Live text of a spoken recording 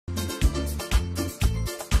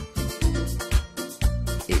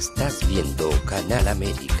Estás viendo Canal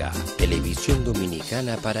América, televisión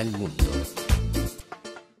dominicana para el mundo.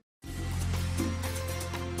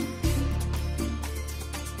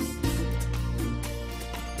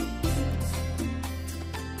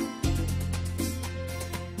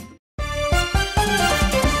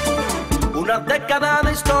 Una década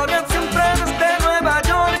de historia siempre desde Nueva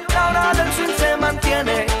York. La hora del swing se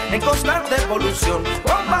mantiene en constante evolución.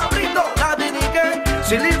 Juan Pablito la dirige,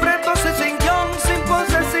 sin libretos y sin guión, sin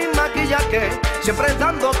poses, sin maquillaje, siempre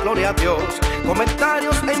dando gloria a Dios.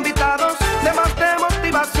 Comentarios e invitados, temas de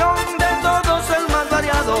motivación, de todos el más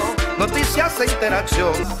variado, noticias e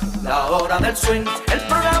interacción. La hora del swing, el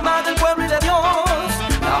programa del pueblo y de Dios.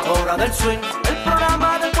 La hora del swing, el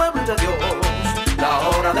programa del pueblo y de Dios. La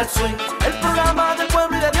hora del swing, el programa del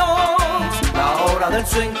pueblo y de Dios. La hora del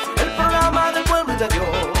swing, el programa del pueblo y de Dios.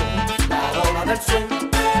 La hora del swing.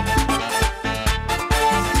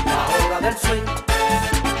 La hora del swing.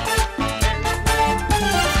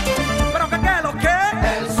 Pero que qué lo que,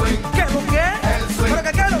 el swing, que lo que, el swing, pero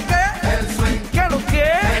que qué lo que, el swing, que lo que,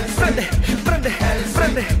 el prende, prende,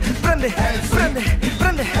 prende, prende, prende,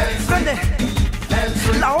 prende, prende.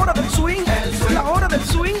 La hora del swing, la hora del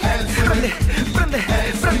swing, prende, prende,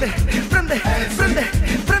 prende, prende, prende,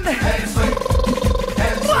 prende.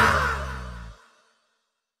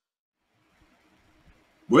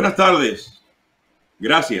 Buenas tardes,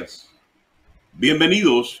 gracias.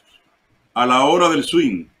 Bienvenidos a la hora del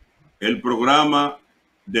swing, el programa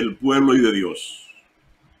del pueblo y de Dios.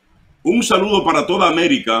 Un saludo para toda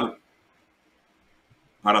América,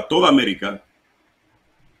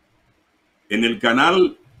 en el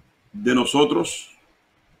canal de nosotros,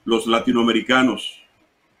 los latinoamericanos,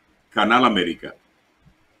 Canal América.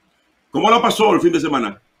 ¿Cómo la pasó el fin de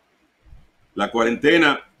semana? La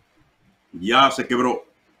cuarentena ya se quebró.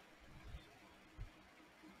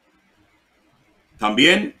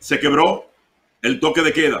 También se quebró el toque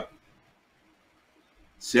de queda.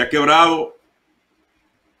 Se ha quebrado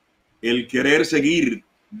el querer seguir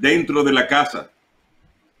dentro de la casa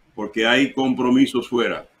porque hay compromisos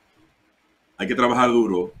fuera. Hay que trabajar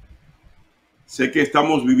duro. Sé que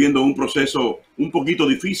estamos viviendo un proceso un poquito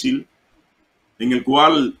difícil en el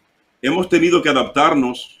cual hemos tenido que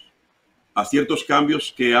adaptarnos a ciertos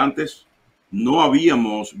cambios que antes no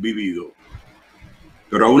habíamos vivido.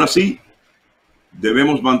 Pero aún así,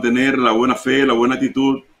 debemos mantener la buena fe, la buena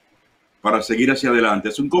actitud para seguir hacia adelante.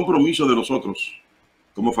 Es un compromiso de nosotros,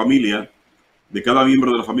 como familia, de cada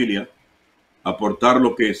miembro de la familia, aportar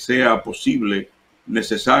lo que sea posible,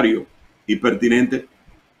 necesario y pertinente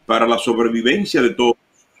para la sobrevivencia de todos.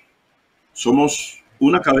 Somos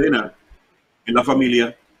una cadena en la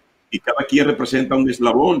familia y cada quien representa un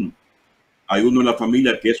eslabón. Hay uno en la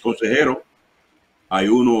familia que es consejero, hay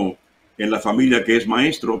uno en la familia que es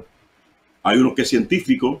maestro, hay uno que es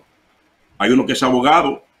científico, hay uno que es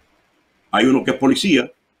abogado, hay uno que es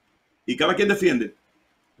policía, y cada quien defiende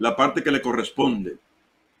la parte que le corresponde.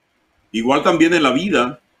 Igual también en la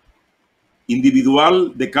vida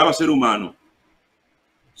individual de cada ser humano.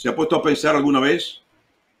 ¿Se ha puesto a pensar alguna vez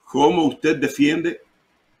cómo usted defiende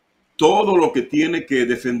todo lo que tiene que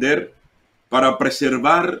defender para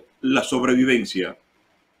preservar la sobrevivencia?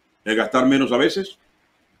 El gastar menos a veces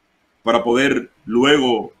para poder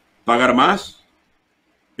luego pagar más.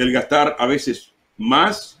 El gastar a veces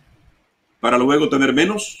más para luego tener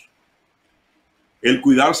menos. El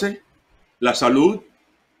cuidarse, la salud,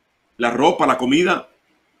 la ropa, la comida,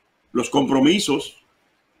 los compromisos.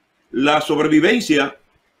 La sobrevivencia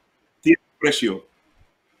tiene un precio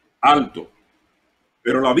alto,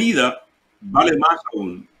 pero la vida vale más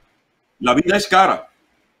aún. La vida es cara,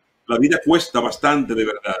 la vida cuesta bastante de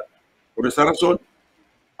verdad. Por esa razón,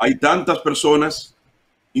 hay tantas personas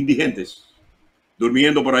indigentes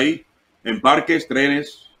durmiendo por ahí, en parques,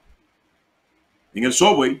 trenes, en el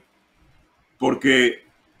subway, porque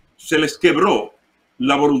se les quebró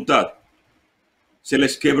la voluntad. Se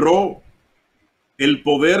les quebró el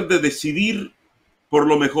poder de decidir por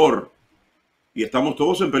lo mejor. Y estamos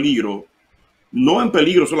todos en peligro, no en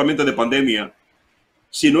peligro solamente de pandemia,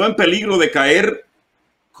 sino en peligro de caer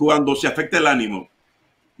cuando se afecta el ánimo.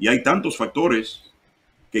 Y hay tantos factores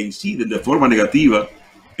que inciden de forma negativa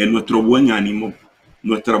en nuestro buen ánimo,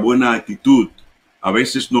 nuestra buena actitud. A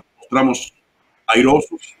veces nos mostramos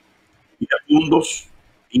airosos, iracundos,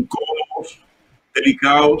 incómodos,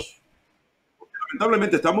 delicados.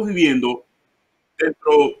 Lamentablemente estamos viviendo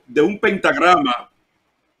dentro de un pentagrama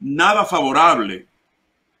nada favorable.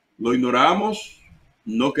 Lo ignoramos,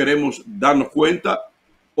 no queremos darnos cuenta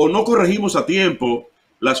o no corregimos a tiempo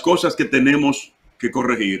las cosas que tenemos que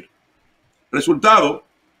corregir. Resultado,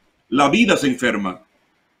 la vida se enferma,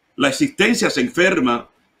 la existencia se enferma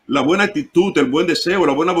la buena actitud, el buen deseo,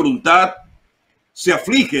 la buena voluntad, se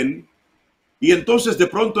afligen y entonces de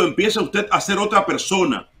pronto empieza usted a ser otra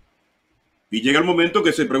persona. Y llega el momento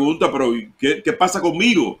que se pregunta, pero ¿qué pasa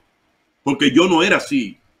conmigo? Porque yo no era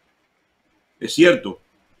así. Es cierto,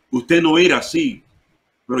 usted no era así,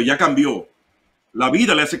 pero ya cambió. La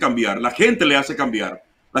vida le hace cambiar, la gente le hace cambiar,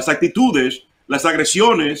 las actitudes, las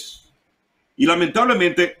agresiones y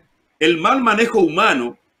lamentablemente el mal manejo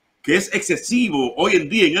humano que es excesivo hoy en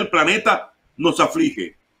día en el planeta nos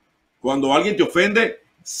aflige. Cuando alguien te ofende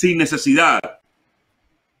sin necesidad,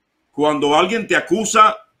 cuando alguien te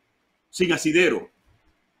acusa sin asidero,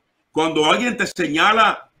 cuando alguien te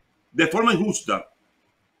señala de forma injusta,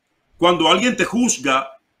 cuando alguien te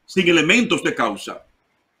juzga sin elementos de causa,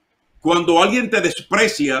 cuando alguien te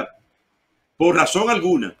desprecia por razón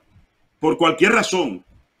alguna, por cualquier razón,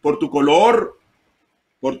 por tu color,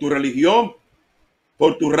 por tu religión,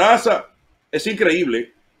 por tu raza, es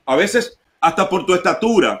increíble. A veces hasta por tu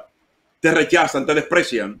estatura te rechazan, te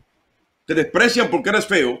desprecian. Te desprecian porque eres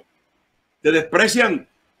feo, te desprecian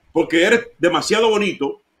porque eres demasiado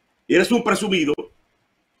bonito y eres un presumido.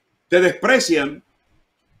 Te desprecian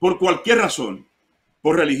por cualquier razón,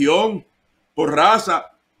 por religión, por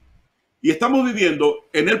raza. Y estamos viviendo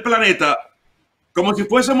en el planeta como si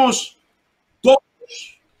fuésemos todos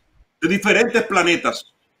de diferentes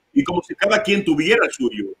planetas y como si cada quien tuviera el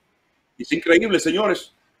suyo. Es increíble,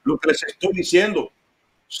 señores, lo que les estoy diciendo.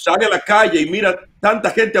 Sale a la calle y mira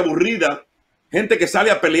tanta gente aburrida, gente que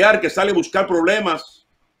sale a pelear, que sale a buscar problemas,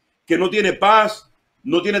 que no tiene paz,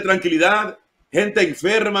 no tiene tranquilidad, gente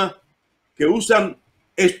enferma, que usan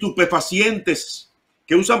estupefacientes,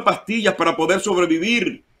 que usan pastillas para poder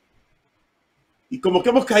sobrevivir. Y como que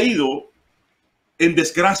hemos caído en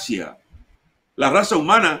desgracia. La raza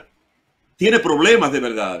humana tiene problemas de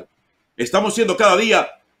verdad. Estamos siendo cada día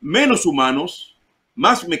menos humanos,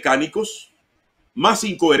 más mecánicos, más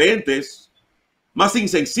incoherentes, más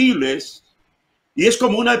insensibles. Y es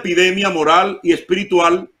como una epidemia moral y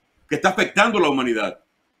espiritual que está afectando a la humanidad.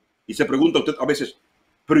 Y se pregunta usted a veces,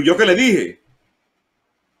 ¿pero yo qué le dije?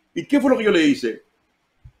 ¿Y qué fue lo que yo le hice?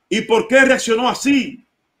 ¿Y por qué reaccionó así?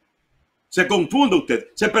 Se confunde usted,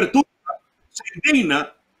 se perturba, se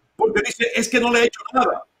indigna, porque dice, es que no le he hecho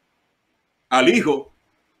nada. Al hijo,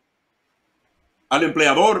 al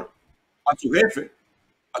empleador, a su jefe,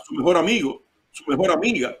 a su mejor amigo, su mejor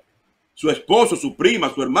amiga, su esposo, su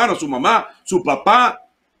prima, su hermano, su mamá, su papá.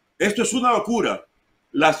 Esto es una locura.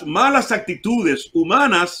 Las malas actitudes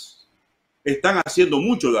humanas están haciendo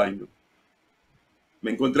mucho daño.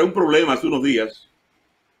 Me encontré un problema hace unos días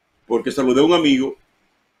porque saludé a un amigo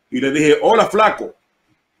y le dije, hola flaco.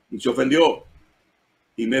 Y se ofendió.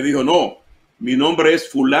 Y me dijo, no, mi nombre es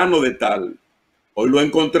fulano de tal. Hoy lo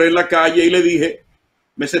encontré en la calle y le dije,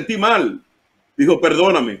 me sentí mal. Dijo,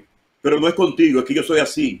 perdóname, pero no es contigo, es que yo soy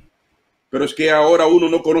así. Pero es que ahora uno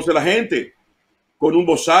no conoce a la gente. Con un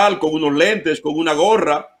bozal, con unos lentes, con una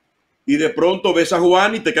gorra. Y de pronto ves a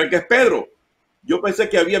Juan y te crees que es Pedro. Yo pensé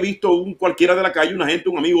que había visto un cualquiera de la calle, una gente,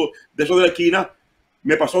 un amigo de esos de la esquina.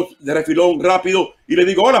 Me pasó de refilón rápido y le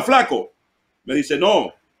digo, hola flaco. Me dice,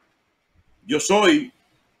 no, yo soy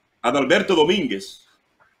Adalberto Domínguez.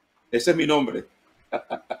 Ese es mi nombre.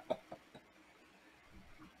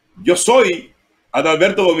 Yo soy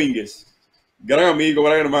Adalberto Domínguez. Gran amigo,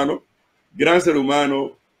 gran hermano, gran ser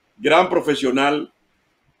humano, gran profesional,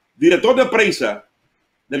 director de prensa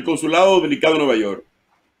del Consulado Dominicano de Nueva York.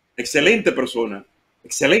 Excelente persona,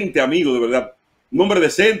 excelente amigo, de verdad. Un hombre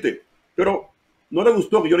decente, pero no le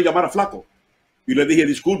gustó que yo le llamara flaco. Y le dije,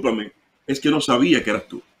 discúlpame, es que no sabía que eras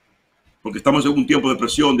tú. Porque estamos en un tiempo de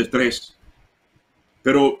presión, de estrés.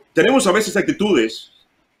 Pero tenemos a veces actitudes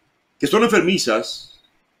que son enfermizas.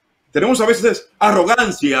 Tenemos a veces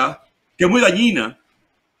arrogancia que es muy dañina.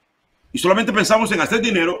 Y solamente pensamos en hacer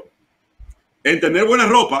dinero, en tener buena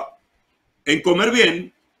ropa, en comer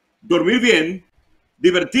bien, dormir bien,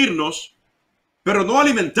 divertirnos, pero no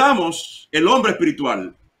alimentamos el hombre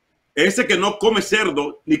espiritual. Ese que no come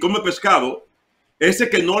cerdo ni come pescado, ese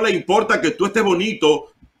que no le importa que tú estés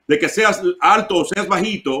bonito, de que seas alto o seas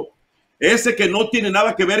bajito, ese que no tiene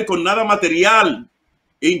nada que ver con nada material,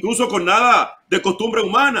 incluso con nada de costumbre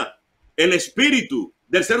humana, el espíritu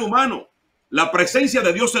del ser humano, la presencia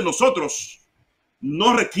de Dios en nosotros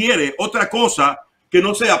no requiere otra cosa que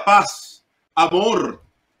no sea paz, amor,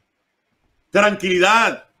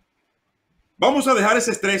 tranquilidad. Vamos a dejar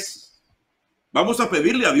ese estrés. Vamos a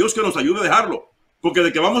pedirle a Dios que nos ayude a dejarlo, porque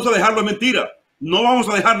de que vamos a dejarlo es mentira. No vamos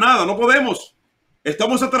a dejar nada, no podemos.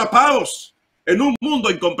 Estamos atrapados en un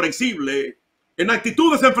mundo incomprensible, en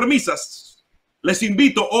actitudes enfermizas. Les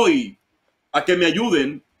invito hoy a que me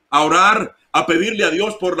ayuden a orar, a pedirle a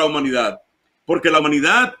Dios por la humanidad, porque la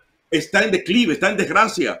humanidad está en declive, está en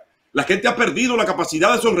desgracia. La gente ha perdido la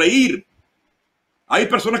capacidad de sonreír. Hay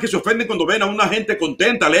personas que se ofenden cuando ven a una gente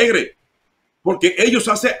contenta, alegre, porque ellos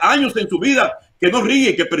hace años en su vida que no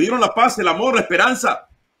ríen, que perdieron la paz, el amor, la esperanza.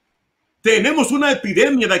 Tenemos una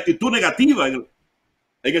epidemia de actitud negativa en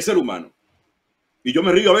el ser humano. Y yo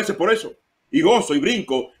me río a veces por eso. Y gozo y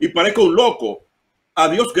brinco y parezco un loco. A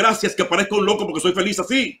Dios gracias que parezco un loco porque soy feliz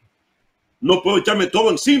así. No puedo echarme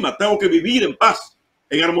todo encima. Tengo que vivir en paz,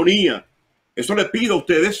 en armonía. Eso le pido a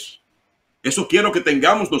ustedes. Eso quiero que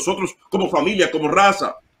tengamos nosotros como familia, como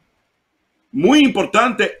raza. Muy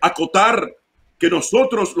importante acotar que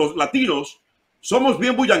nosotros los latinos somos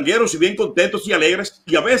bien bullangueros y bien contentos y alegres,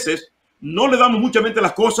 y a veces no le damos mucha mente a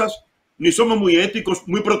las cosas, ni somos muy éticos,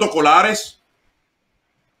 muy protocolares,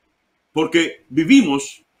 porque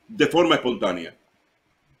vivimos de forma espontánea.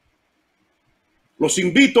 Los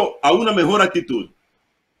invito a una mejor actitud.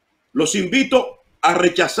 Los invito a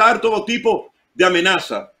rechazar todo tipo de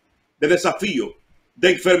amenaza, de desafío,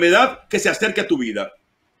 de enfermedad que se acerque a tu vida.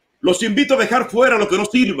 Los invito a dejar fuera lo que no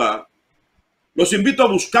sirva. Los invito a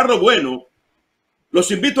buscar lo bueno.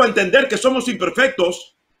 Los invito a entender que somos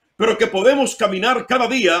imperfectos, pero que podemos caminar cada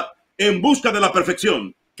día en busca de la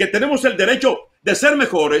perfección, que tenemos el derecho de ser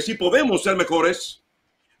mejores y podemos ser mejores.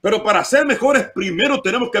 Pero para ser mejores, primero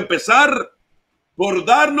tenemos que empezar por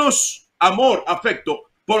darnos amor, afecto,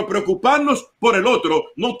 por preocuparnos por el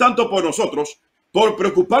otro, no tanto por nosotros, por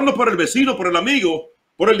preocuparnos por el vecino, por el amigo,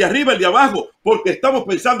 por el de arriba, el de abajo, porque estamos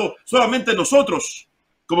pensando solamente en nosotros,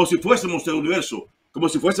 como si fuésemos el universo, como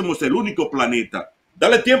si fuésemos el único planeta.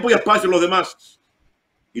 Dale tiempo y espacio a los demás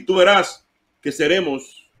y tú verás que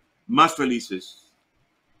seremos más felices.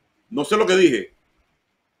 No sé lo que dije,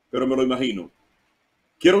 pero me lo imagino.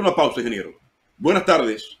 Quiero una pausa, ingeniero. Buenas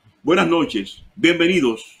tardes, buenas noches,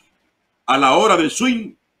 bienvenidos a la hora del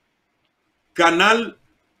swing, Canal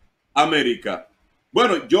América.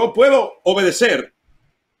 Bueno, yo puedo obedecer,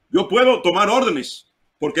 yo puedo tomar órdenes,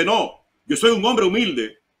 ¿por qué no? Yo soy un hombre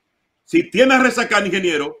humilde. Si tienes resacán,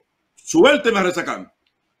 ingeniero, suélteme a resacán.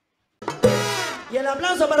 Y el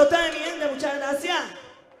aplauso para ustedes, mi gente, muchas gracias.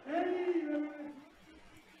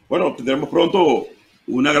 Bueno, tendremos pronto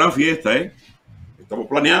una gran fiesta, ¿eh? Estamos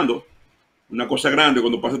planeando una cosa grande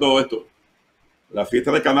cuando pase todo esto. La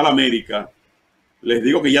fiesta de Canal América. Les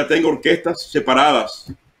digo que ya tengo orquestas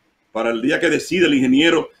separadas para el día que decide el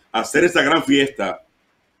ingeniero hacer esa gran fiesta.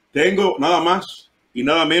 Tengo nada más y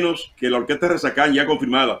nada menos que la orquesta Resacán ya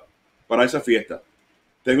confirmada para esa fiesta.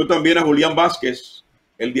 Tengo también a Julián Vázquez,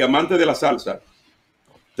 el diamante de la salsa.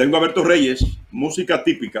 Tengo a Berto Reyes, música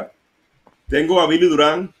típica. Tengo a Billy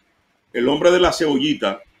Durán, el hombre de la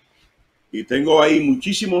cebollita. Y tengo ahí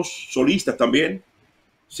muchísimos solistas también.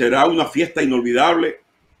 Será una fiesta inolvidable.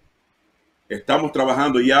 Estamos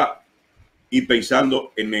trabajando ya y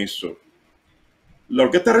pensando en eso. La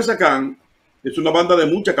orquesta Resacán es una banda de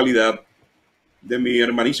mucha calidad de mi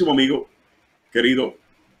hermanísimo amigo querido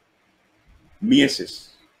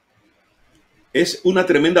Mieses. Es una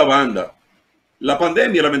tremenda banda. La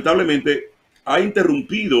pandemia lamentablemente ha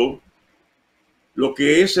interrumpido lo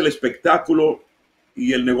que es el espectáculo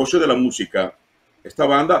y el negocio de la música. Esta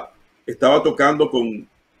banda estaba tocando con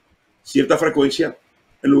cierta frecuencia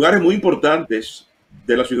en lugares muy importantes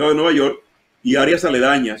de la ciudad de Nueva York y áreas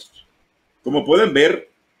aledañas. Como pueden ver,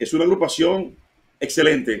 es una agrupación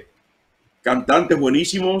excelente. Cantantes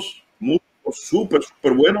buenísimos, músicos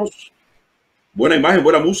súper buenos, buena imagen,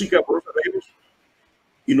 buena música, buenos arreglos.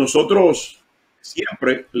 Y nosotros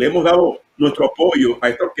siempre le hemos dado nuestro apoyo a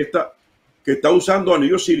esta orquesta que está usando a New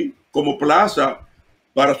York City como plaza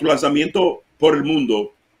para su lanzamiento por el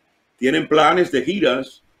mundo. Tienen planes de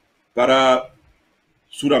giras para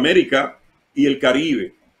Sudamérica y el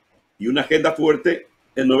Caribe y una agenda fuerte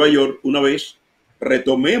en Nueva York una vez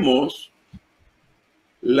retomemos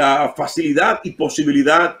la facilidad y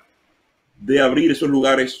posibilidad de abrir esos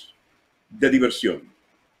lugares de diversión.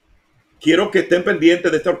 Quiero que estén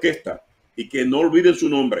pendientes de esta orquesta y que no olviden su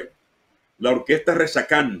nombre. La orquesta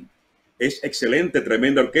Resacán es excelente,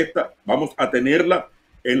 tremenda orquesta. Vamos a tenerla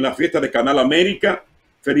en la fiesta de Canal América.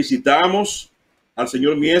 Felicitamos al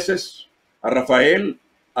señor Mieses, a Rafael,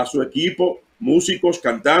 a su equipo, músicos,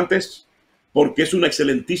 cantantes, porque es una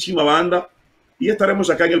excelentísima banda y estaremos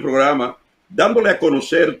acá en el programa dándole a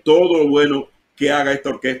conocer todo lo bueno que haga esta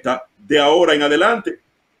orquesta de ahora en adelante.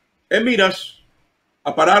 En miras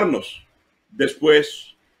a pararnos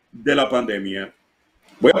después de la pandemia.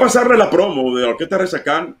 Voy a pasarle la promo de la orquesta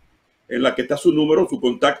Resacán en la que está su número, su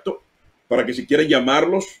contacto, para que si quieren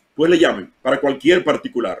llamarlos, pues le llamen para cualquier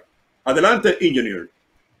particular. Adelante, ingeniero.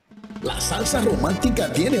 La salsa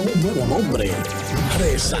romántica tiene un nuevo nombre: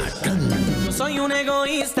 Resacán. Yo soy un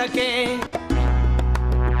egoísta que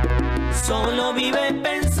solo vive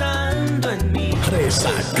pensando en mí.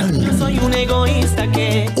 Resacán. Yo soy un egoísta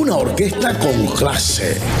que Una orquesta con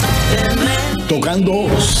clase, tocando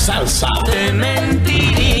salsa. te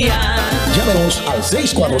mentiría. Llámanos al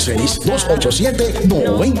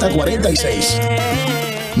 646-287-9046.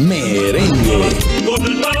 Merengue,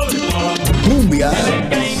 cumbia,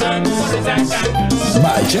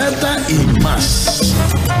 bachata y más.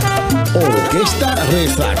 Orquesta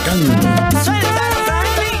Resacán.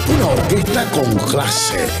 Una orquesta con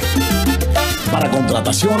clase. Para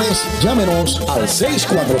contrataciones, llámenos al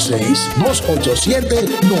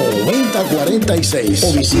 646-287-9046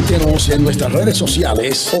 o visítenos en nuestras redes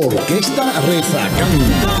sociales. Orquesta Resacán.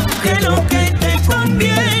 Que lo que te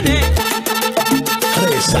conviene.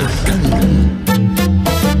 Resacán.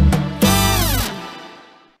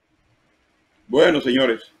 Bueno,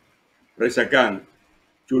 señores, Resacán,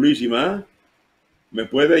 chulísima, ¿eh? Me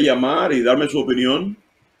puede llamar y darme su opinión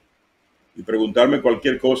y preguntarme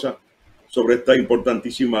cualquier cosa sobre esta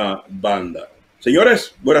importantísima banda.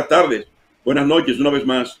 Señores, buenas tardes, buenas noches una vez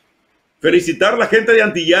más. Felicitar a la gente de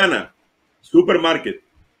Antillana Supermarket,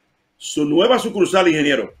 su nueva sucursal,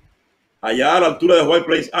 ingeniero, allá a la altura de White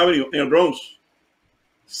Plains Avenue en el Bronx,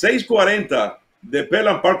 640 de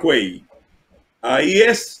Pelham Parkway. Ahí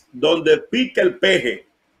es donde pica el peje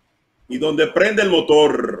y donde prende el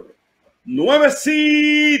motor.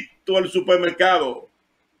 Nuevecito el supermercado,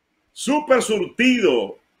 super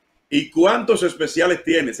surtido. ¿Y cuántos especiales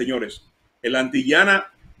tiene, señores? El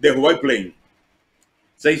Antillana de White Plains.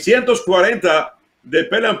 640 de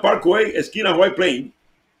Pelham Parkway, esquina White Plains.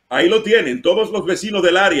 Ahí lo tienen todos los vecinos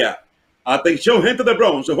del área. Atención, gente de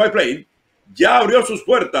Bronx, de White Plains. Ya abrió sus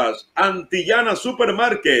puertas Antillana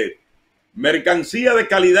Supermarket. Mercancía de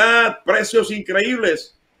calidad, precios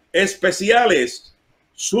increíbles, especiales,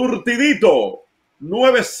 surtidito,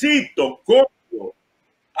 nuevecito, cómodo,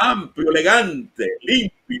 amplio, elegante,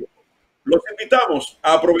 limpio. Los invitamos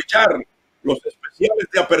a aprovechar los especiales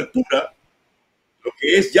de apertura, lo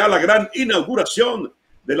que es ya la gran inauguración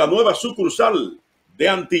de la nueva sucursal de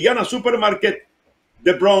Antillana Supermarket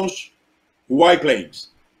de Bronx, White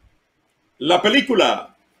Plains. La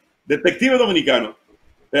película Detective Dominicano,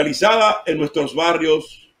 realizada en nuestros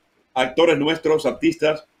barrios, actores nuestros,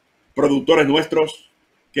 artistas, productores nuestros,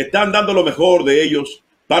 que están dando lo mejor de ellos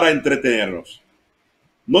para entretenernos.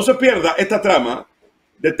 No se pierda esta trama,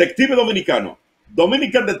 Detective Dominicano,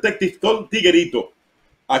 Dominican Detective con Tiguerito.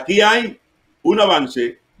 Aquí hay un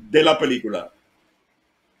avance de la película.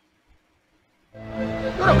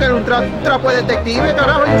 Tú no quieres un trapo de detective,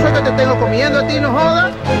 carajo. Yo sé que te tengo comiendo a ti, no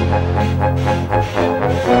jodas.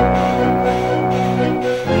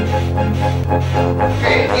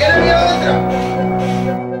 ¿Qué? ¿Tienes miedo de otra?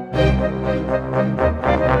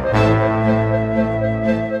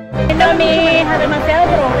 No, mi hija, demasiado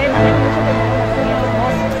problema.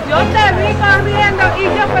 Yo te vi corriendo y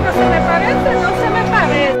yo, pero se me parece, no se me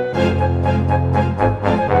parece.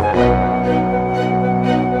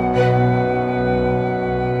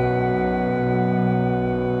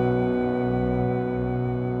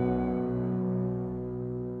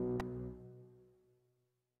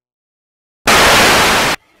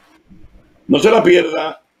 No se la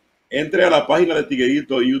pierda, entre a la página de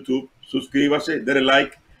Tiguerito de YouTube, suscríbase, denle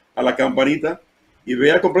like a la campanita y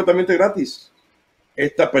vea completamente gratis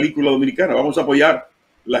esta película dominicana. Vamos a apoyar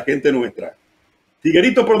la gente nuestra.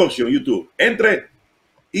 Tiguerito Producción, YouTube. Entre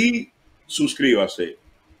y suscríbase.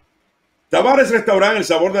 Tavares Restaurant, el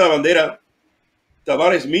sabor de la bandera.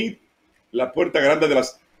 Tavares Meat, la puerta grande de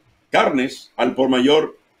las carnes al por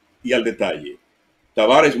mayor y al detalle.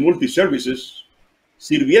 Tavares Multiservices,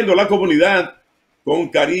 sirviendo a la comunidad con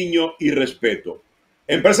cariño y respeto.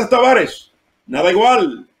 Empresas Tavares, nada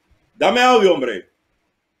igual. Dame audio, hombre.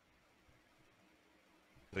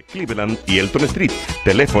 Cleveland y Elton Street.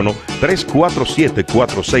 Teléfono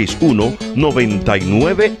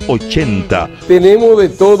 347-461-9980. Tenemos de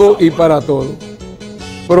todo y para todo.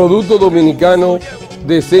 Producto dominicano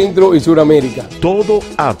de Centro y Suramérica. Todo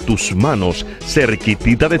a tus manos,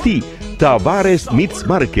 cerquitita de ti. Tavares Meats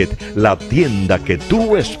Market, la tienda que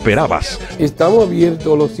tú esperabas. Estamos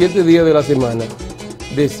abiertos los 7 días de la semana,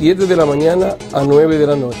 de 7 de la mañana a 9 de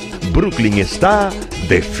la noche. Brooklyn está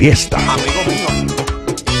de fiesta.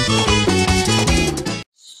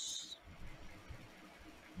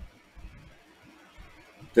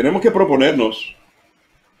 Tenemos que proponernos,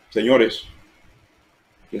 señores,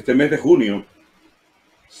 que este mes de junio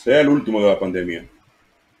sea el último de la pandemia.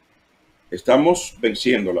 Estamos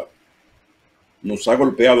venciéndola. Nos ha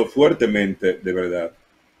golpeado fuertemente, de verdad.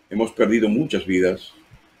 hemos perdido muchas vidas,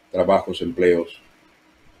 trabajos, empleos.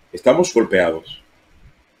 Estamos golpeados,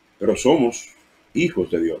 pero somos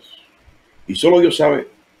hijos de Dios. Y solo Dios sabe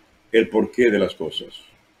el porqué de las cosas.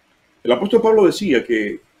 El apóstol Pablo decía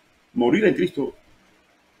que morir en Cristo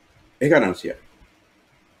es ganancia.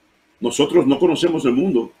 Nosotros no conocemos el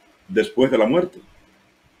mundo después de la muerte,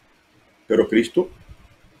 pero Cristo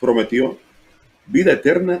prometió vida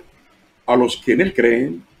eterna a los que en Él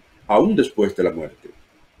creen, aún después de la muerte.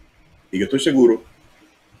 Y yo estoy seguro,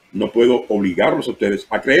 no puedo obligarlos a ustedes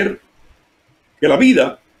a creer que la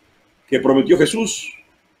vida que prometió Jesús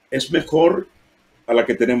es mejor a la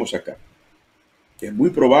que tenemos acá. Es muy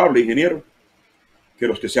probable, ingeniero, que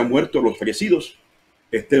los que se han muerto, los fallecidos,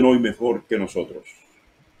 estén hoy mejor que nosotros.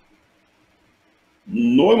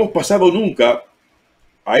 No hemos pasado nunca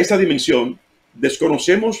a esa dimensión,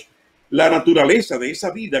 desconocemos la naturaleza de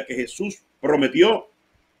esa vida que Jesús prometió,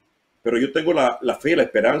 pero yo tengo la fe, la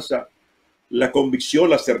esperanza, la convicción,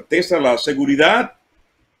 la certeza, la seguridad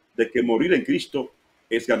de que morir en Cristo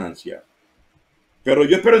es ganancia. Pero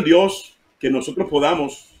yo espero en Dios que nosotros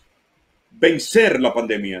podamos vencer la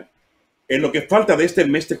pandemia en lo que falta de este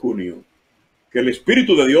mes de junio. Que el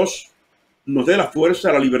Espíritu de Dios nos dé la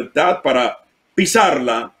fuerza, la libertad para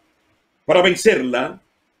pisarla, para vencerla,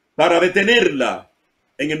 para detenerla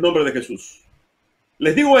en el nombre de Jesús.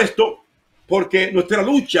 Les digo esto porque nuestra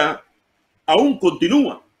lucha aún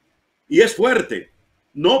continúa y es fuerte.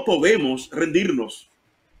 No podemos rendirnos.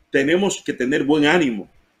 Tenemos que tener buen ánimo.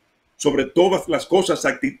 Sobre todas las cosas,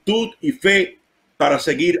 actitud y fe para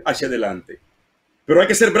seguir hacia adelante. Pero hay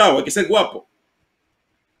que ser bravo, hay que ser guapo.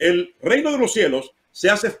 El reino de los cielos se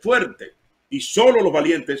hace fuerte y solo los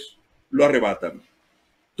valientes lo arrebatan.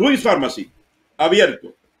 Twins Pharmacy,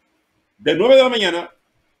 abierto de 9 de la mañana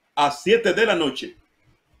a 7 de la noche.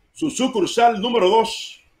 Su sucursal número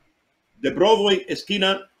 2 de Broadway,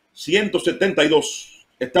 esquina 172,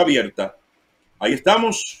 está abierta. Ahí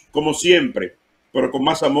estamos, como siempre, pero con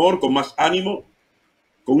más amor, con más ánimo,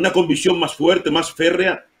 con una convicción más fuerte, más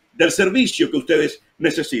férrea del servicio que ustedes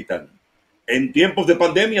necesitan. En tiempos de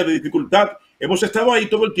pandemia, de dificultad, hemos estado ahí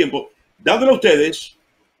todo el tiempo, dándole a ustedes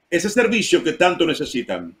ese servicio que tanto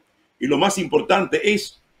necesitan. Y lo más importante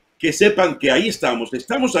es que sepan que ahí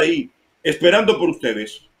estamos ahí, esperando por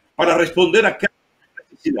ustedes, para responder a cada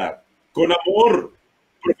necesidad, con amor,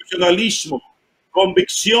 profesionalismo,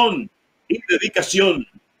 convicción y dedicación.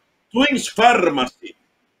 Twins Pharmacy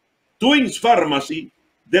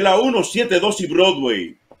de la 172 y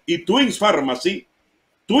Broadway, y Twins Pharmacy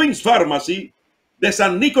de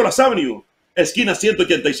San Nicolás Avenue, esquina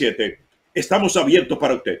 187. Estamos abiertos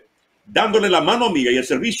para usted, dándole la mano amiga y el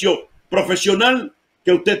servicio profesional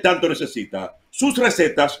que usted tanto necesita. Sus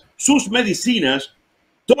recetas, sus medicinas,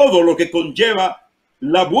 todo lo que conlleva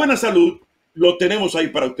la buena salud, lo tenemos ahí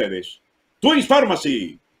para ustedes. Twins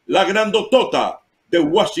Pharmacy, la grandotota de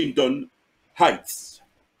Washington Heights.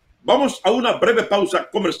 Vamos a una breve pausa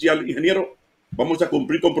comercial, ingeniero. Vamos a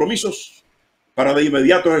cumplir compromisos para de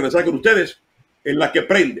inmediato regresar con ustedes en la que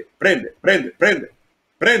prende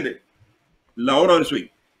la hora del swing.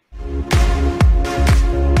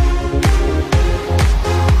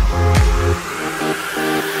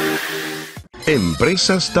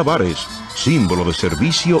 Empresas Tavares, símbolo de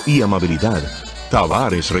servicio y amabilidad.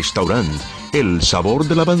 Tavares Restaurant, el sabor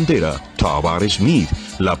de la bandera. Tavares Meat,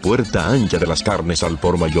 la puerta ancha de las carnes al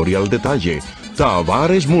por mayor y al detalle.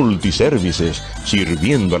 Tavares Multiservices,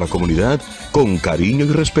 sirviendo a la comunidad con cariño y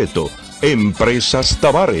respeto. Empresas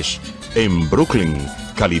Tavares, en Brooklyn,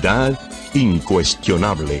 calidad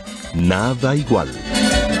incuestionable, nada igual.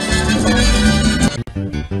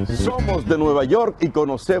 Somos de Nueva York y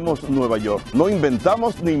conocemos Nueva York. No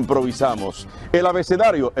inventamos ni improvisamos. El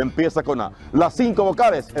abecedario empieza con A. Las 5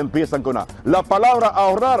 vocales empiezan con A. La palabra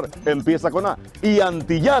ahorrar empieza con A. Y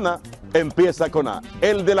Antillana empieza con A.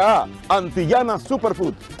 El de la A, Antillana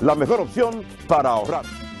Superfood, la mejor opción para ahorrar.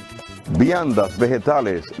 Viandas,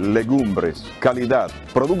 vegetales, legumbres, calidad,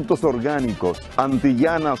 productos orgánicos.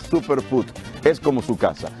 Antillana Superfood es como su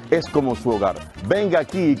casa, es como su hogar. Venga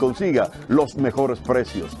aquí y consiga los mejores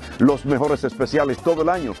precios. Los mejores especiales todo el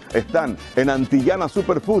año están en Antillana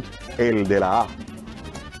Superfood, el de la A.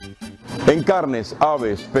 En carnes,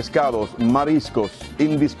 aves, pescados, mariscos,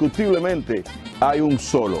 indiscutiblemente hay un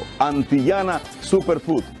solo. Antillana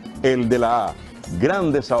Superfood, el de la A.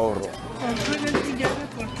 Grandes ahorros.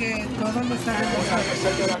 Porque todos los años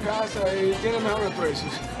cerca de la casa y tiene mejores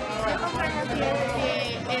precios.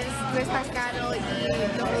 No es tan caro y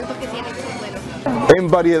los productos que tiene son buenos. En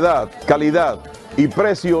variedad, calidad y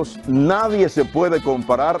precios, nadie se puede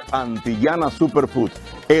comparar a Antillana Superfood,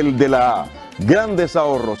 el de la A. Grandes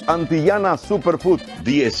ahorros. Antillana Superfood.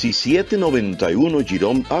 1791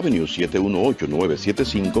 Girón Avenue,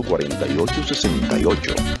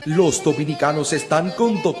 718-975-4868. Los dominicanos están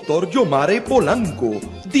con Dr. Yomare Polanco,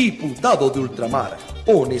 diputado de ultramar.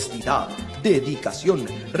 Honestidad, dedicación,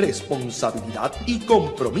 responsabilidad y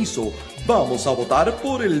compromiso. Vamos a votar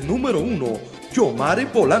por el número 1, Yomare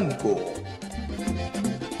Polanco.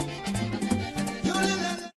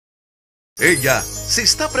 Ella se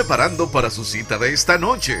está preparando para su cita de esta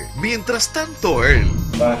noche. Mientras tanto, él...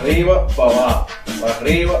 para arriba, para abajo, para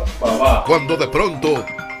arriba, para abajo. Cuando de pronto... Mi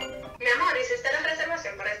amor, ¿hiciste la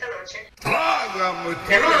reservación para esta noche? ¡Trágame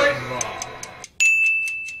Mi amor.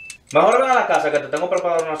 Mejor ven a la casa que te tengo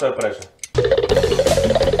preparado una sorpresa.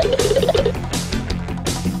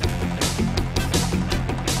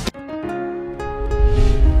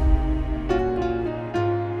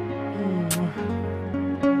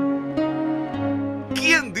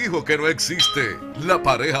 ¿Quién dijo que no existe la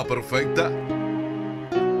pareja perfecta?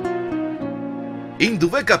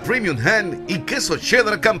 Indubeca Premium Ham y queso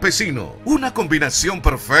cheddar campesino. Una combinación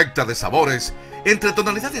perfecta de sabores entre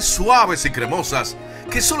tonalidades suaves y cremosas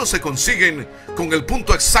que solo se consiguen con el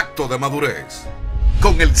punto exacto de madurez.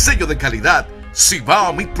 Con el sello de calidad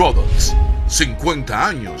Cibao Meat Products. 50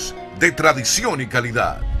 años de tradición y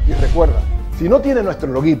calidad. Y recuerda, si no tiene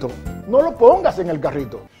nuestro loguito, no lo pongas en el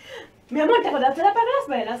carrito. Mi amor, ¿te acordaste de apagar las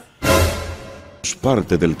velas? Es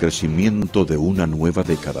parte del crecimiento de una nueva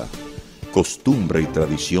década. Costumbre y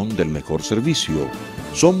tradición del mejor servicio.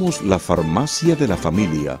 Somos la farmacia de la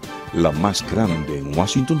familia, la más grande en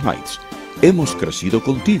Washington Heights. Hemos crecido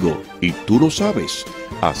contigo y tú lo sabes.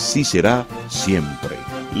 Así será siempre.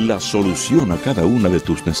 La solución a cada una de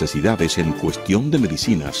tus necesidades en cuestión de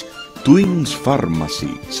medicinas. Twins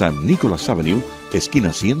Pharmacy, San Nicolás Avenue,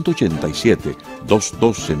 esquina 187,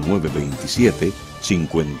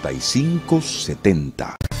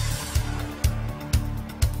 212-927-5570.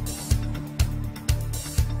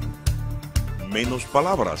 Menos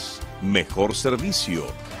palabras, mejor servicio.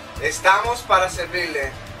 Estamos para servirle.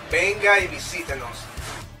 Venga y visítenos.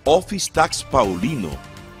 Office Tax Paulino.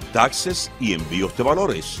 Taxes y envíos de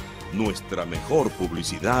valores. Nuestra mejor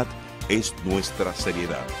publicidad es nuestra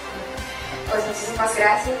seriedad. Pues muchísimas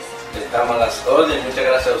gracias. Estamos a las órdenes. Muchas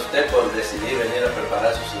gracias a usted por decidir venir a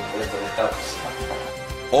preparar sus impuestos de esta oficina.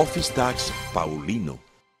 Office Tax Paulino.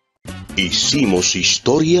 Hicimos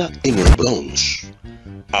historia en el Bronx.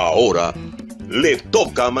 Ahora le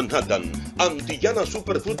toca a Manhattan. Antillana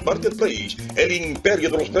Superfood Marketplace, el imperio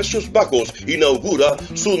de los precios bajos, inaugura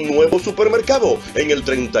su nuevo supermercado en el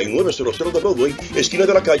 3900 de Broadway, esquina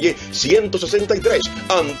de la calle 163,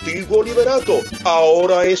 Antiguo Liberato.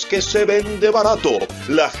 Ahora es que se vende barato.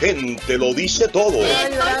 La gente lo dice todo.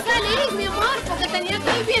 Estoy feliz, mi amor, porque tenía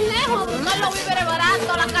que ir bien lejos. No los víveres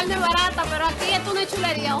baratos, la carne barata, pero aquí es una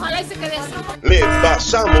chulería. Ojalá y se quede así. Le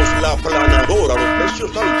pasamos la planadora a los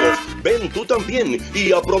precios altos. Ven tú también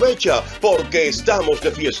y aprovecha, porque estamos de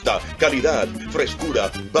fiesta. Calidad,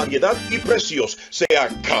 frescura, variedad y precios. Se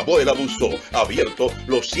acabó el abuso. Abierto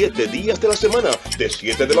los 7 días de la semana, de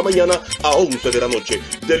 7 de la mañana a 11 de la noche.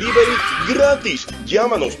 Delivery gratis.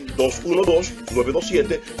 Llámanos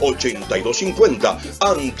 212-927-8250.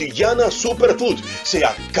 Antillana Superfood. Se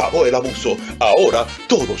acabó el abuso. Ahora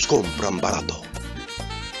todos compran barato.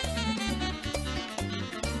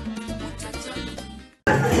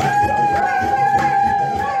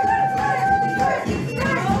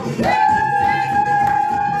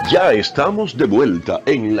 Ya estamos de vuelta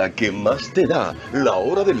en la que más te da, la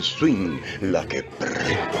hora del swing, la que...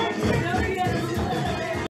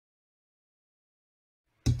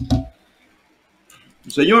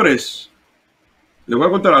 Señores, les voy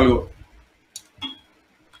a contar algo.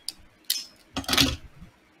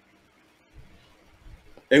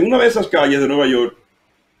 En una de esas calles de Nueva York,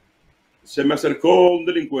 se me acercó un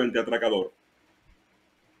delincuente atracador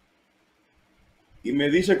y me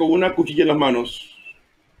dice con una cuchilla en las manos,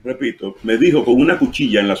 repito, me dijo con una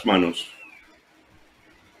cuchilla en las manos: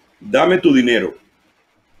 dame tu dinero,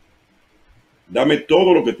 dame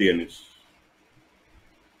todo lo que tienes.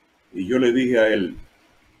 Y yo le dije a él: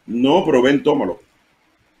 no, pero ven, tómalo.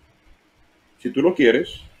 Si tú lo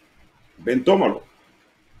quieres, ven, tómalo.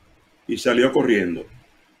 Y salió corriendo.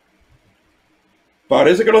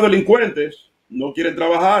 Parece que los delincuentes no quieren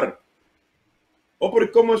trabajar. Oh, pero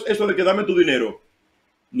 ¿cómo es eso de que dame tu dinero?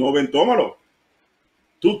 No, ven, tómalo.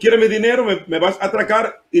 Tú quieres mi dinero, me vas a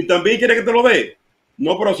atracar y también quieres que te lo dé.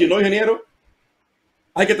 No, pero si no, ingeniero,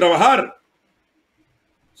 hay que trabajar.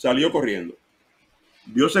 Salió corriendo.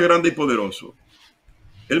 Dios es grande y poderoso.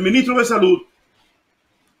 El ministro de Salud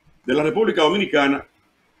de la República Dominicana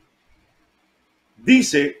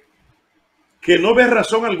dice que no ve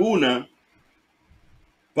razón alguna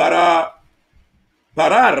para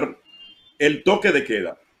parar el toque de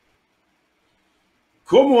queda.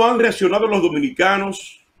 ¿Cómo han reaccionado los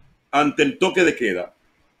dominicanos ante el toque de queda?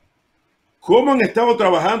 ¿Cómo han estado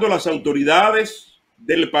trabajando las autoridades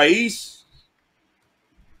del país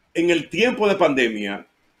en el tiempo de pandemia?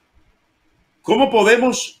 ¿Cómo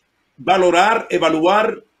podemos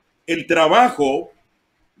evaluar el trabajo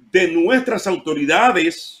de nuestras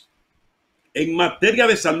autoridades en materia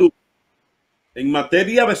de salud, en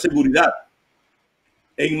materia de seguridad,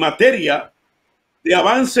 en materia de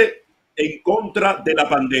avance en contra de la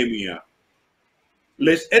pandemia?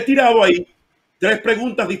 Les he tirado ahí 3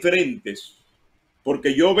 preguntas diferentes,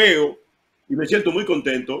 porque yo veo y me siento muy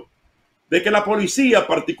contento de que la policía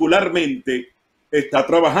particularmente está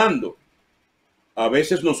trabajando. A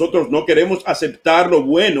veces nosotros no queremos aceptar lo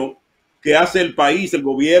bueno que hace el país, el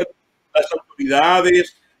gobierno, las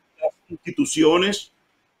autoridades, las instituciones,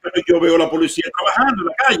 pero yo veo a la policía trabajando en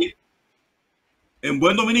la calle. En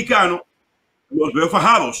buen dominicano, los veo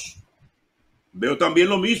fajados. Veo también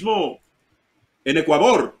lo mismo en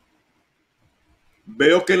Ecuador.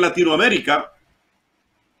 Veo que en Latinoamérica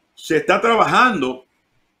se está trabajando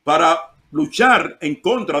para luchar en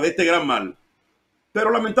contra de este gran mal.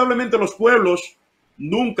 Pero lamentablemente los pueblos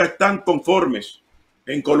nunca están conformes.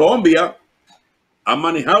 En Colombia han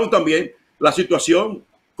manejado también la situación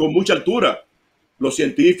con mucha altura. Los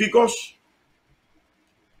científicos,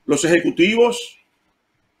 los ejecutivos,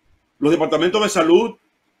 los departamentos de salud,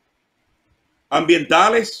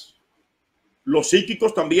 ambientales, los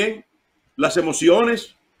psíquicos también, las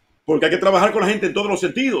emociones, porque hay que trabajar con la gente en todos los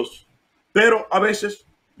sentidos. Pero a veces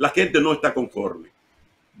la gente no está conforme.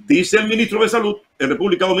 Dice el ministro de Salud en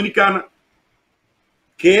República Dominicana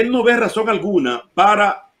que él no ve razón alguna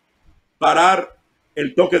para parar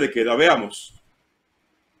el toque de queda. Veamos.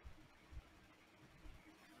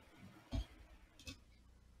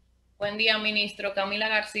 Buen día, ministro. Camila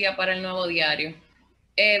García para El Nuevo Diario.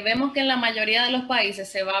 Vemos que en la mayoría de los países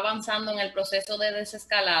se va avanzando en el proceso de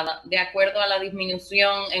desescalada de acuerdo a la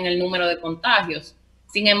disminución en el número de contagios.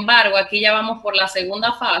 Sin embargo, aquí ya vamos por la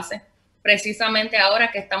segunda fase, precisamente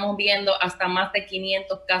ahora que estamos viendo hasta más de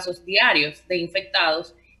 500 casos diarios de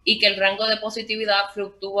infectados y que el rango de positividad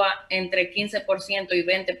fluctúa entre 15% y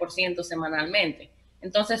 20% semanalmente.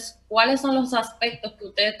 Entonces, ¿cuáles son los aspectos que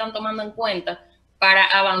ustedes están tomando en cuenta para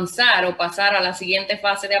avanzar o pasar a la siguiente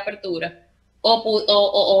fase de apertura?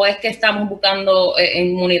 ¿O es que estamos buscando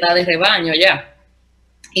inmunidad de rebaño ya?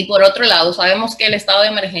 Y por otro lado, sabemos que el estado de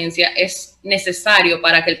emergencia es necesario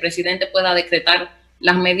para que el presidente pueda decretar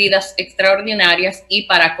las medidas extraordinarias y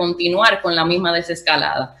para continuar con la misma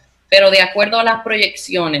desescalada. Pero de acuerdo a las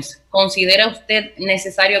proyecciones, ¿considera usted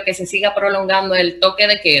necesario que se siga prolongando el toque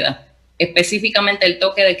de queda? Específicamente el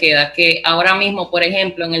toque de queda, que ahora mismo, por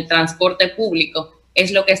ejemplo, en el transporte público,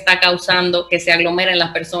 es lo que está causando que se aglomeren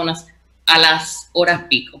las personas a las horas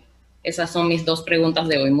pico. Esas son mis 2 preguntas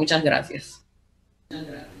de hoy. Muchas gracias.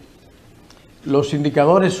 Los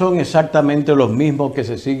indicadores son exactamente los mismos que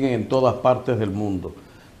se siguen en todas partes del mundo.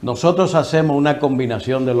 Nosotros hacemos una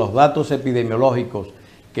combinación de los datos epidemiológicos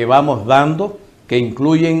que vamos dando, que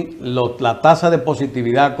incluyen la tasa de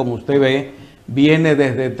positividad, como usted ve, viene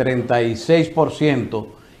desde 36%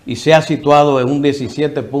 y se ha situado en un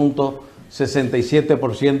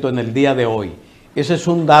 17.67% en el día de hoy. Ese es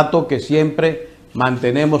un dato que siempre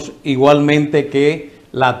mantenemos, igualmente que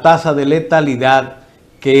la tasa de letalidad,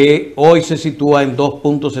 que hoy se sitúa en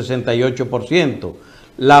 2.68%.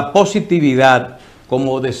 La positividad,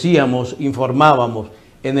 como decíamos, informábamos,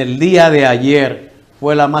 en el día de ayer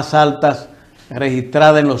fue la más alta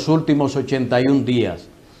registrada en los últimos 81 días.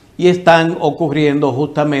 Y están ocurriendo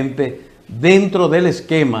justamente dentro del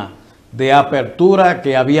esquema de apertura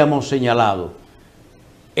que habíamos señalado.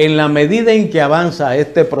 En la medida en que avanza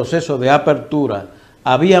este proceso de apertura,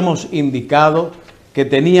 habíamos indicado que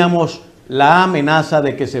teníamos la amenaza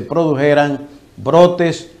de que se produjeran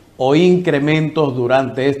brotes o incrementos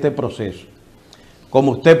durante este proceso.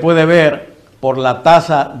 Como usted puede ver, por la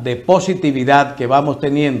tasa de positividad que vamos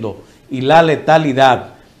teniendo y la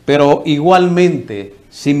letalidad, pero igualmente,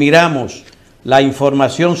 si miramos la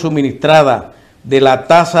información suministrada de la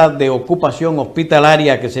tasa de ocupación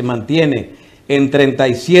hospitalaria que se mantiene en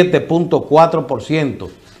 37.4%,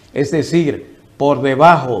 es decir, por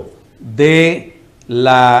debajo de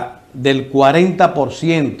del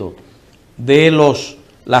 40% de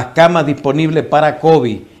las camas disponibles para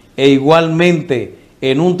COVID, e igualmente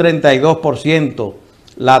en un 32%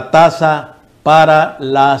 la tasa para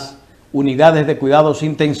las unidades de cuidados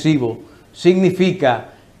intensivos,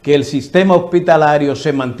 significa que el sistema hospitalario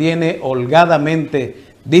se mantiene holgadamente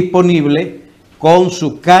disponible con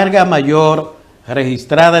su carga mayor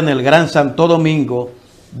registrada en el Gran Santo Domingo,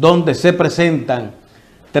 donde se presentan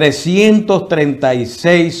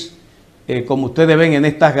 336, como ustedes ven en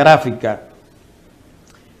estas gráficas,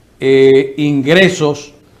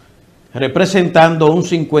 ingresos, representando un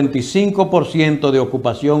 55% de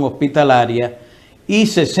ocupación hospitalaria y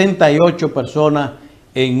 68 personas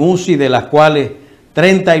en UCI, de las cuales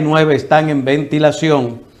 39 están en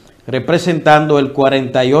ventilación, representando el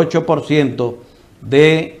 48%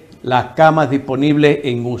 de las camas disponibles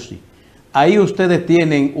en UCI. Ahí ustedes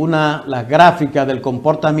tienen las gráficas del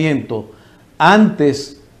comportamiento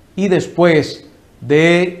antes y después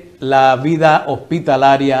de la vida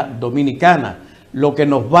hospitalaria dominicana, lo que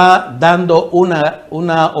nos va dando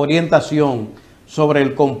una orientación sobre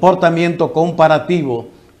el comportamiento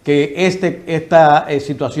comparativo que esta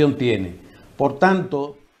situación tiene. Por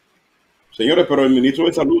tanto... Señores, pero el ministro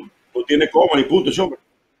de Salud no tiene coma ni punto, ese hombre.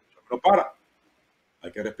 No para.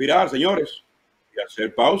 Hay que respirar, señores, y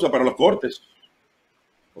hacer pausa para los cortes,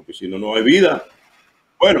 porque si no, no hay vida.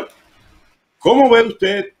 Bueno, ¿cómo ve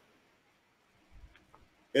usted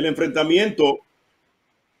el enfrentamiento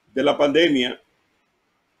de la pandemia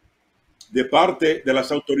de parte de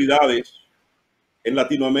las autoridades en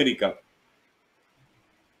Latinoamérica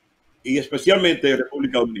y especialmente en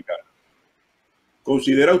República Dominicana?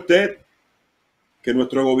 ¿Considera usted que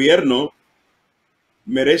nuestro gobierno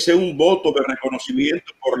merece un voto de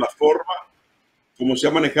reconocimiento por la forma como se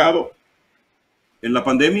ha manejado en la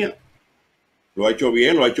pandemia? ¿Lo ha hecho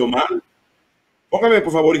bien? ¿Lo ha hecho mal? Póngame,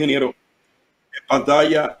 por favor, ingeniero, en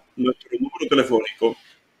pantalla nuestro número telefónico,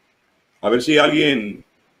 a ver si alguien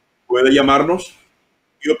puede llamarnos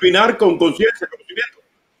y opinar con conciencia, conocimiento,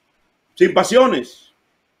 sin pasiones.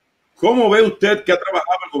 ¿Cómo ve usted que ha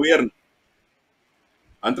trabajado el gobierno?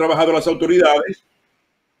 Han trabajado las autoridades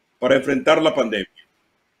para enfrentar la pandemia.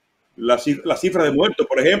 La cifra de muertos,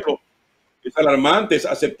 por ejemplo, es alarmante, es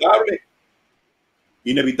aceptable,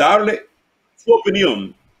 inevitable. Su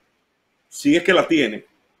opinión, si es que la tiene,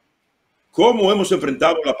 ¿cómo hemos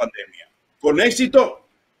enfrentado la pandemia? ¿Con éxito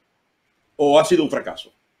o ha sido un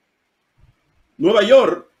fracaso? Nueva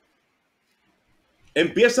York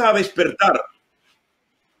empieza a despertar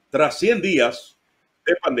tras 100 días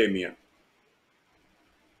de pandemia.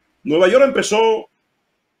 Nueva York empezó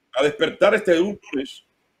a despertar este lunes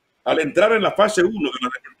al entrar en la fase 1 de la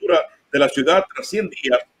reapertura de la ciudad tras 100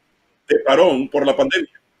 días de parón por la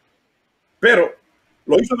pandemia. Pero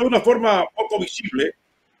lo hizo de una forma poco visible,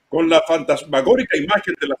 con la fantasmagórica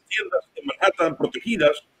imagen de las tiendas en Manhattan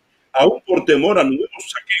protegidas, aún por temor a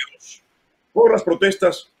nuevos saqueos, por las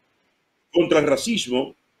protestas contra el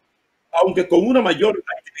racismo, aunque con una mayor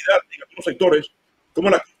actividad en algunos sectores como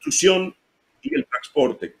la construcción y el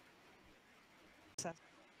transporte.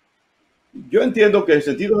 Yo entiendo que en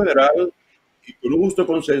sentido general y con un justo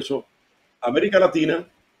consenso, América Latina,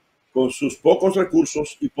 con sus pocos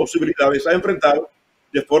recursos y posibilidades, ha enfrentado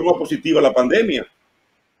de forma positiva la pandemia.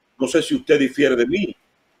 No sé si usted difiere de mí.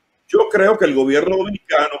 Yo creo que el gobierno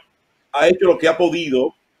dominicano ha hecho lo que ha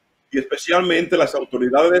podido, y especialmente las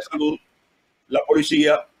autoridades de salud, la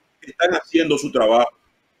policía, están haciendo su trabajo.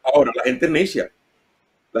 Ahora, la gente es necia.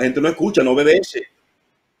 La gente no escucha, no obedece.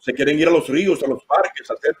 Se quieren ir a los ríos, a los parques,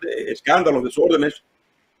 a hacer escándalos, desórdenes,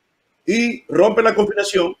 y rompen la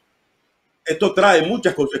confinación. Esto trae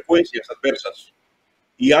muchas consecuencias adversas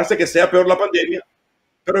y hace que sea peor la pandemia,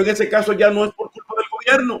 pero en ese caso ya no es por culpa del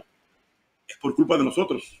gobierno, es por culpa de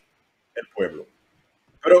nosotros, el pueblo.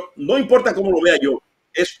 Pero no importa cómo lo vea yo,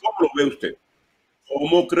 es cómo lo ve usted.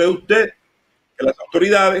 ¿Cómo cree usted que las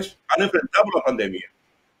autoridades han enfrentado la pandemia?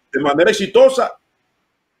 ¿De manera exitosa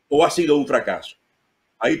o ha sido un fracaso?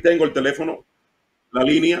 Ahí tengo el teléfono, la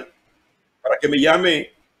línea, para que me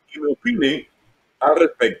llame y me opine al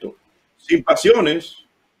respecto. Sin pasiones,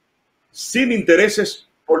 sin intereses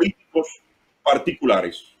políticos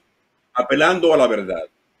particulares, apelando a la verdad.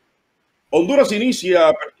 Honduras inicia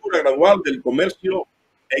apertura gradual del comercio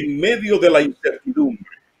en medio de la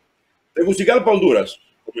incertidumbre. Tegucigalpa, Honduras,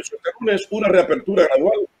 comenzó este lunes una reapertura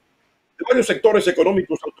gradual de varios sectores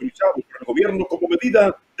económicos autorizados por el gobierno como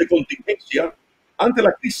medida de contingencia ante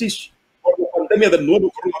la crisis por la pandemia del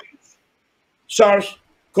nuevo coronavirus,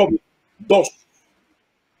 SARS-CoV-2.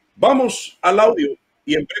 Vamos al audio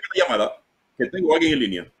y en breve la llamada, que tengo a alguien en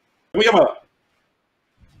línea. ¿Tengo llamada?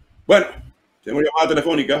 Bueno, tengo llamada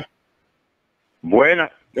telefónica.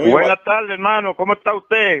 Buenas tardes, hermano. ¿Cómo está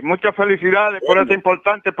usted? Muchas felicidades por este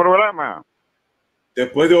importante programa.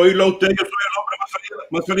 Después de oírlo a usted, yo soy el hombre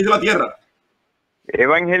más feliz de la tierra.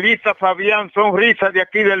 Evangelista Fabián Sonrisa, de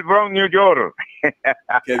aquí del Bronx, New York.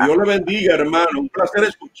 Que Dios le bendiga, hermano. Un placer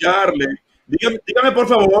escucharle. Dígame por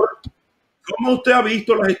favor, ¿Cómo usted ha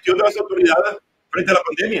visto la gestión de las autoridades frente a la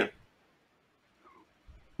pandemia?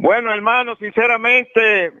 Bueno, hermano,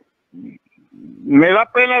 sinceramente, me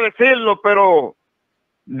da pena decirlo, pero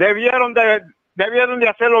debieron de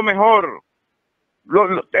hacerlo mejor.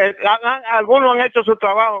 Algunos han hecho su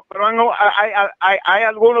trabajo, pero hay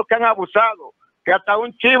algunos que han abusado, que hasta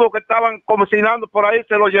un chivo que estaban cocinando por ahí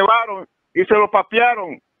se lo llevaron y se lo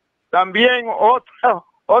papearon. También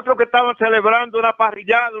otros que estaban celebrando una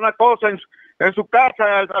parrillada, una cosa en su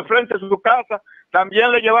casa, al frente de su casa,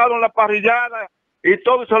 también le llevaron la parrillada y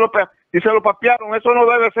todo y se lo papearon. Eso no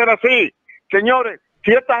debe ser así. Señores,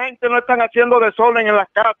 si esta gente no están haciendo desorden en las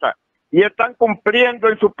casas y están cumpliendo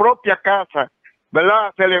en su propia casa,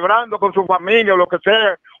 ¿verdad? Celebrando con su familia o lo que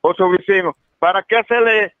sea, o su vecino, ¿para qué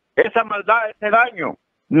hacerle esa maldad, ese daño?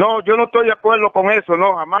 No, yo no estoy de acuerdo con eso,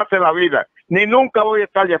 no, jamás en la vida, ni nunca voy a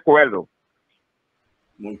estar de acuerdo.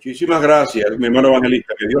 Muchísimas gracias, mi hermano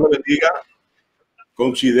evangelista, que Dios lo bendiga.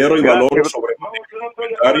 Considero y valoro sobre el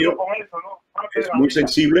comentario. Es muy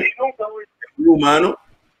sensible, es muy humano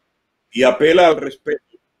y apela al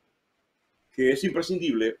respeto, que es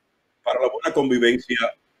imprescindible para la buena convivencia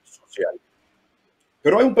social.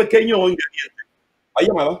 Pero hay un pequeño ingrediente. ¿Hay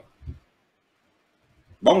llamada?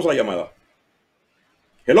 Vamos a la llamada.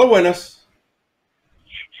 Hello, buenas.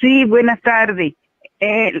 Sí, buenas tardes.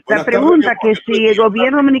 La pregunta que si el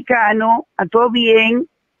gobierno dominicano actuó bien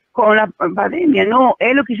con la pandemia. No,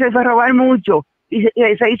 él lo que hizo fue robar mucho y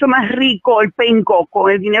se hizo más rico el penco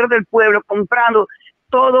con el dinero del pueblo, comprando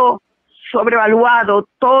todo sobrevaluado,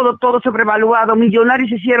 todo sobrevaluado. Millonarios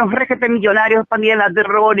se hicieron requete millonarios para las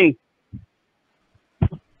ladrones.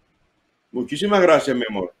 Muchísimas gracias, mi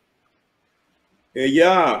amor.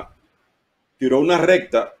 Ella tiró una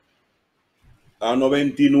recta a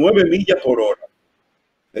 99 millas por hora.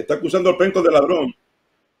 Está acusando al penco de ladrón,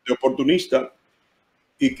 de oportunista,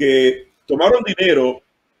 y que tomaron dinero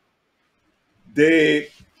de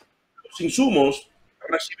los insumos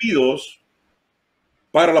recibidos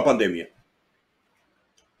para la pandemia.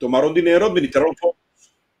 Tomaron dinero, administraron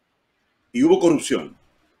fondos y hubo corrupción.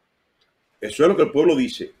 Eso es lo que el pueblo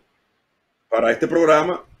dice. Para este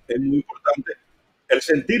programa es muy importante el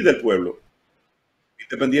sentir del pueblo,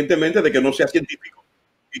 independientemente de que no sea científico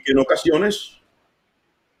y que en ocasiones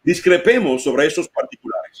discrepemos sobre esos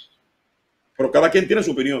particulares. Pero cada quien tiene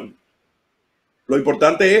su opinión. Lo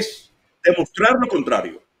importante es demostrar lo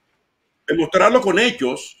contrario, demostrarlo con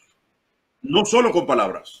hechos, no solo con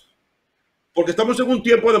palabras. Porque estamos en un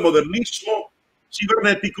tiempo de modernismo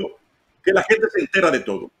cibernético que la gente se entera de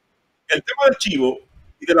todo. El tema del chivo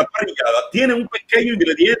y de la parrillada tiene un pequeño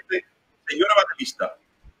ingrediente, señora evangelista,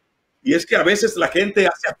 y es que a veces la gente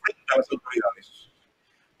hace afrenta a las autoridades.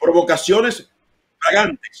 Provocaciones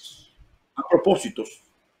fragantes, a propósitos,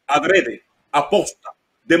 adrede, aposta,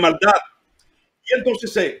 de maldad. Y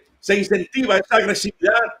entonces se incentiva esa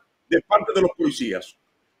agresividad de parte de los policías.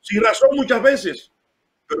 Sin razón muchas veces,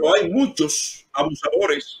 pero hay muchos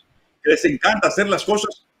abusadores que les encanta hacer las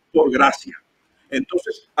cosas por gracia.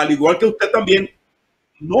 Entonces, al igual que usted también,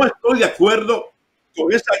 no estoy de acuerdo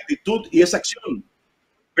con esa actitud y esa acción,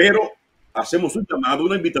 pero hacemos un llamado,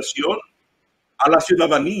 una invitación a la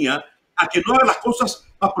ciudadanía a que no haga las cosas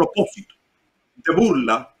a propósito, de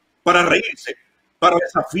burla, para reírse, para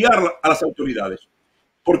desafiar a las autoridades.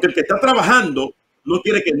 Porque el que está trabajando no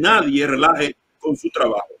quiere que nadie relaje con su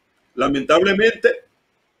trabajo. Lamentablemente,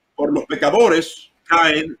 por los pecadores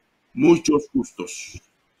caen muchos justos.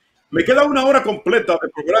 Me queda una hora completa de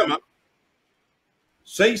programa,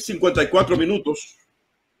 6:54 minutos.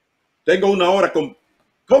 Tengo una hora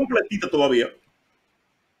completita todavía,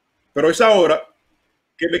 pero esa hora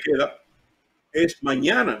que me queda es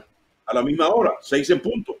mañana a la misma hora, 6 en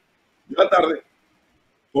punto de la tarde,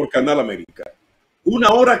 por Canal América. Una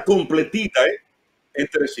hora completita,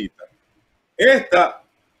 enterecita. Esta,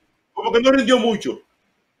 como que no rindió mucho,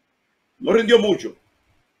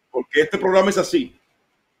 porque este programa es así.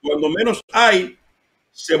 Cuando menos hay,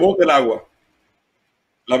 se bota el agua.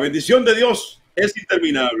 La bendición de Dios es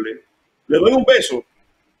interminable. Le doy un beso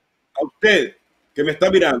a usted que me está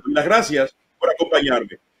mirando y las gracias por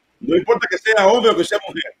acompañarme. No importa que sea hombre o que sea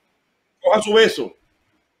mujer, coja su beso,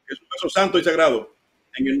 que es un beso santo y sagrado,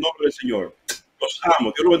 en el nombre del Señor. Los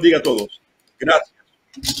amo, Dios los bendiga a todos. Gracias.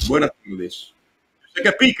 Buenas tardes. Yo sé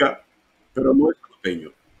que pica, pero no es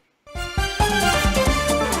costeño.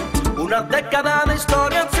 Una década de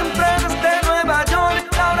historia siempre desde Nueva York.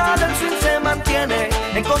 La hora del swing se mantiene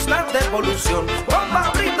en constante evolución. Juan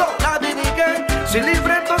Pablito la dirige, sin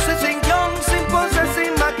libretos y sin guión, sin poses,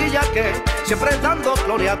 sin maquillaje, siempre dando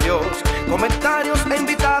gloria a Dios. Comentarios e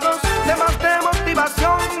invitados, temas de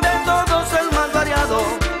motivación, de todos el más variado.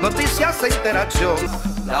 No noticias e interacción.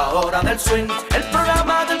 La hora del swing, el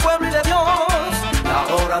programa del pueblo y de Dios.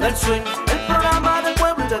 La hora del swing, el programa del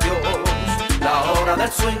pueblo y de Dios. La hora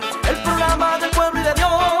del swing, el programa del pueblo y de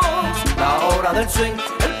Dios. La hora del swing,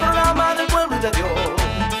 el programa del pueblo y de Dios.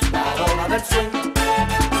 La hora del swing.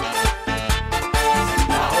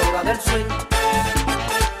 La hora del swing.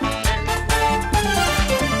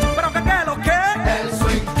 Pero que qué lo que, el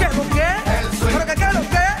swing, que lo que, el swing, pero que qué lo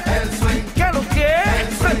que, el swing, que lo que,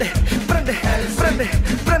 prende, prende, prende,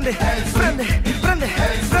 prende, prende,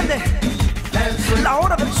 prende, prende, la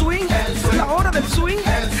hora del swing.